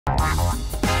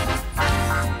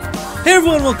Hey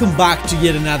everyone, welcome back to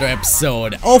yet another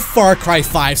episode of Far Cry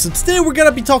 5. So today we're going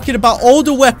to be talking about all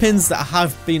the weapons that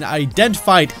have been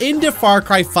identified in the Far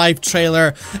Cry 5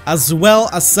 trailer, as well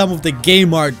as some of the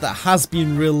game art that has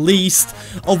been released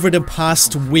over the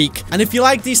past week. And if you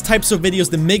like these types of videos,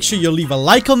 then make sure you leave a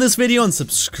like on this video and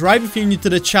subscribe if you're new to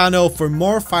the channel for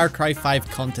more Far Cry 5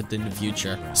 content in the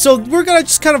future. So we're going to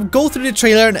just kind of go through the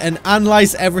trailer and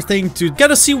analyze everything to get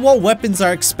to see what weapons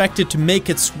are expected to make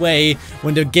its way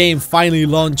when the game finally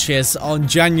launches on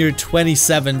January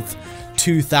 27th,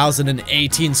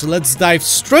 2018. So let's dive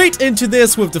straight into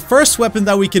this with the first weapon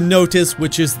that we can notice,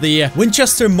 which is the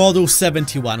Winchester Model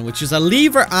 71, which is a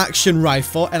lever action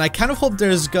rifle. And I kind of hope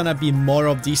there's gonna be more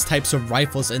of these types of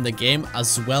rifles in the game,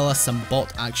 as well as some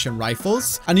bolt action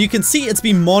rifles. And you can see it's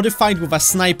been modified with a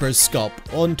sniper's scope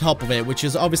on top of it, which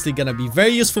is obviously gonna be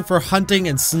very useful for hunting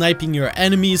and sniping your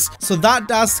enemies. So that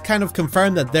does kind of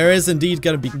confirm that there is indeed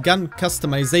gonna be gun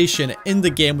customization in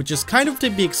the game, which is kind of to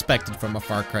be expected from a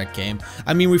Far Cry game.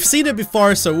 I mean, we've seen it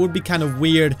before, so it would be kind of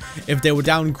weird if they would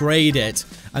downgrade it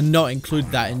and not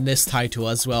include that in this title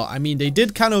as well. I mean, they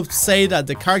did kind of say that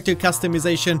the character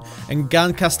customization and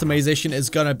gun customization is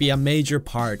gonna be a major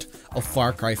part of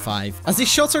Far Cry 5. As these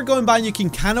shots are going by, you can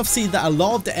kind of see that a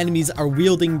lot of the enemies are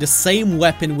wielding the same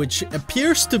weapon, which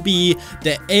appears to be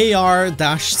the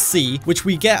AR-C, which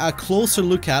we get a closer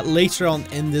look at later on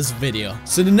in this video.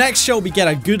 So in the next show, we get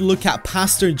a good look at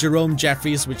Pastor Jerome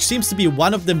Jeffries, which seems to be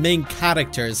one of the main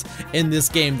characters in this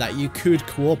game that you could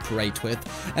cooperate with.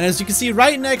 And as you can see,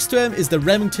 right next to him is the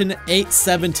Remington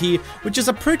 870, which is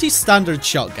a pretty standard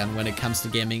shotgun when it comes to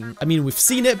gaming. I mean, we've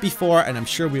seen it before, and I'm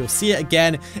sure we'll see it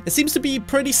again. It seems to be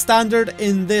pretty standard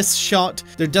in this shot.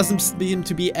 There doesn't seem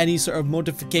to be any sort of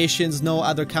modifications, no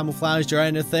other camouflage or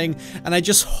anything, and I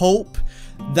just hope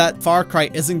that Far Cry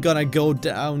isn't gonna go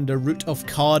down the route of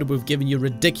COD with giving you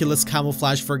ridiculous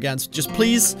camouflage for guns. Just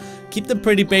please keep them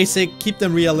pretty basic, keep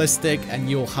them realistic, and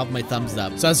you'll have my thumbs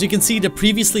up. So as you can see, the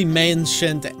previously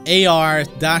mentioned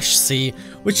AR-C,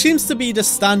 which seems to be the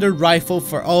standard rifle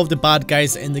for all of the bad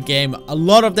guys in the game. A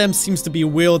lot of them seems to be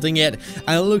wielding it,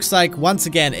 and it looks like, once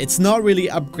again, it's not really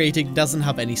upgraded, doesn't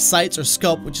have any sights or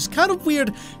scope, which is kind of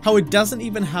weird how it doesn't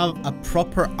even have a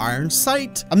proper iron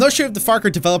sight. I'm not sure if the Far Cry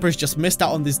developers just missed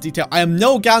out on this detail. I am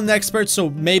no gun expert, so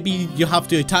maybe you have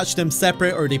to attach them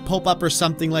separate or they pop up or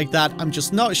something like that. I'm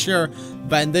just not sure,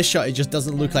 but in this shot it just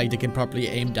doesn't look like they can properly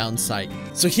aim down sight.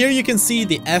 So here you can see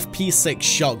the FP6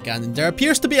 shotgun, and there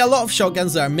appears to be a lot of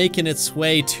shotguns that are making its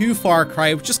way to Far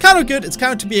Cry, which is kind of good. It's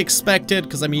kind of to be expected,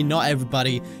 because I mean, not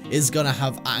everybody is gonna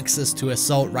have access to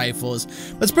assault rifles,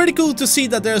 but it's pretty cool to see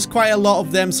that there's quite a lot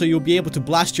of them, so you'll be able to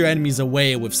blast your enemies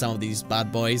away with some of these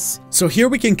bad boys. So here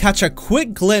we can catch a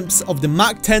quick glimpse of the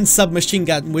MAC-10 submachine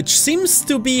gun, which seems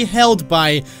to be held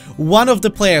by one of the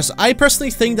players. I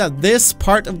personally think that this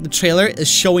part of the trailer is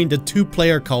showing the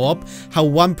two-player co-op, how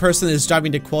one person is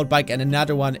driving the quad bike and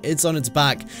another one is on its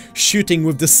back shooting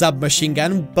with the submachine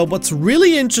gun. But what's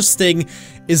really interesting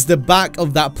is the back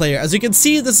of that player. As you can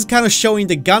see, this is kind of showing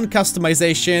the gun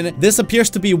customization. This appears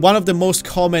to be one of the most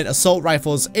common assault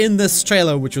rifles in this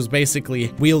trailer, which was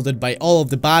basically wielded by all of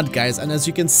the bad guys. And as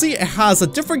you can see, it has a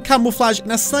different camouflage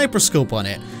and a sniper scope on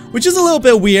it, which is a little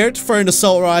bit weird for an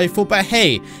assault rifle, but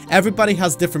hey, everybody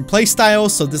has different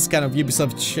playstyles, so this is kind of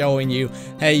Ubisoft showing you,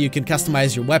 hey, you can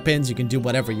customize your weapons, you can do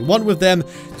whatever you want with them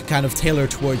to kind of tailor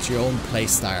towards your own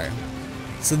playstyle.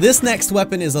 So this next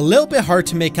weapon is a little bit hard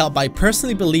to make out, but I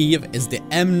personally believe is the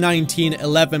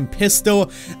M1911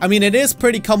 pistol. I mean, it is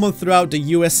pretty common throughout the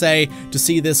USA to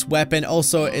see this weapon.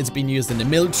 Also, it's been used in the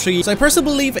military. So I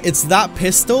personally believe it's that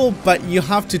pistol, but you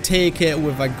have to take it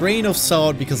with a grain of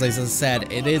salt, because as I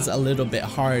said, it is a little bit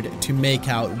hard to make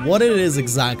out what it is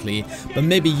exactly. But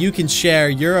maybe you can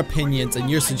share your opinions and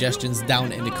your suggestions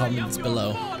down in the comments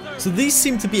below. So these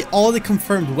seem to be all the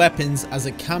confirmed weapons as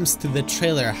it comes to the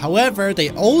trailer. However, they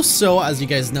also, as you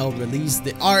guys know, released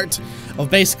the art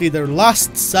of basically their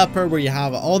Last Supper, where you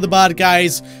have all the bad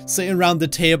guys sitting around the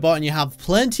table and you have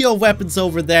plenty of weapons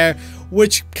over there,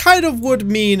 which kind of would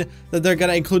mean that they're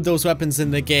gonna include those weapons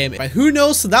in the game. But who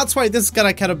knows? So that's why this is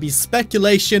gonna kind of be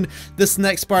speculation, this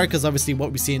next part, because obviously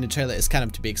what we see in the trailer is kind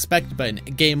of to be expected, but in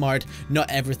game art, not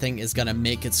everything is gonna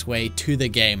make its way to the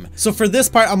game. So for this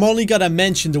part, I'm only gonna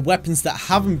mention the weapons that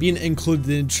haven't been included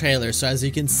in the trailer. So as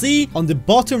you can see, on the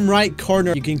bottom right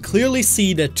corner, you can clearly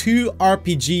see the 2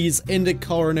 RPGs in the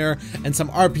corner and some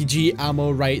RPG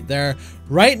ammo right there.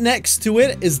 Right next to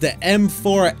it is the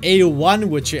M4A1,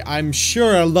 which I'm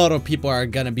sure a lot of people are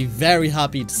gonna be very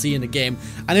happy to see in the game.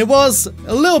 And it was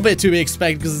a little bit to be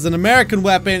expected because it's an American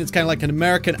weapon. It's kind of like an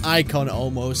American icon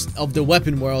almost of the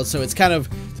weapon world. So it's kind of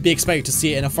to be expected to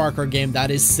see it in a Far Cry game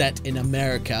that is set in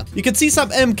America. You can see some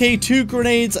MK2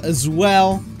 grenades as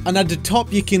well. And at the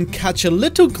top you can catch a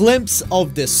little glimpse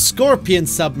of the Scorpion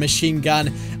submachine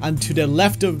gun, and to the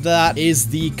left of that is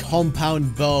the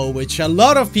compound bow, which a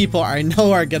lot of people I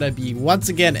know are gonna be once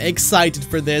again excited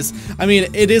for this. I mean,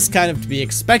 it is kind of to be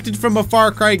expected from a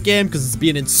Far Cry game because it's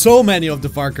been in so many of the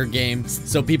Far Cry games,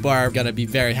 so people are gonna be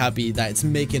very happy that it's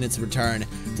making its return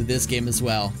to this game as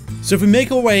well. So if we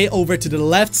make our way over to the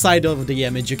left side of the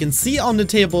image, you can see on the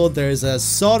table there's a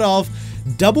sort of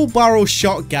double barrel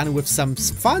shotgun with some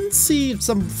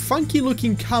funky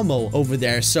looking camo over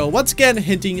there. So once again,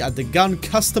 hinting at the gun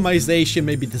customization.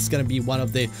 Maybe this is gonna be one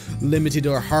of the limited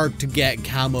or hard to get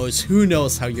camos. Who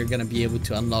knows how you're gonna be able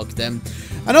to unlock them.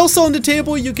 And also on the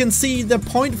table you can see the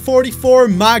 .44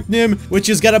 Magnum, which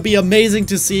is gonna be amazing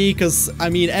to see because I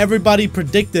mean everybody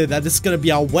predicted that this is gonna be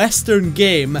a Western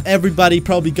game. Everybody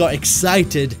probably got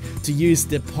excited to use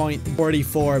the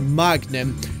 .44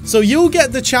 Magnum. So you'll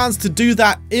get the chance to do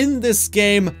that in this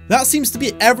game. That seems to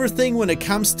be everything when it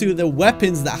comes to the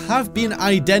weapons that have been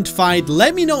identified.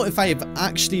 Let me know if I have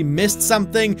actually missed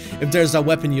something. If there's a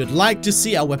weapon you'd like to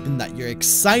see, a weapon that you're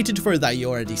excited for that you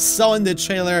already saw in the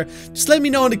trailer, just let me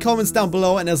know in the comments down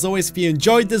below. And as always, if you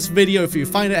enjoyed this video, if you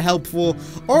find it helpful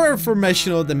or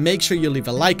informational, then make sure you leave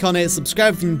a like on it.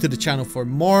 Subscribe if you're new to the channel for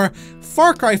more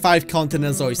Far Cry 5 content.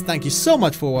 As always, thank you so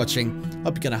much for watching.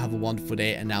 Hope you're gonna have a wonderful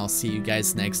day, and I'll see you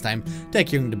guys next time. Take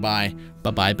care and goodbye.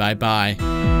 Bye bye bye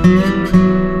bye.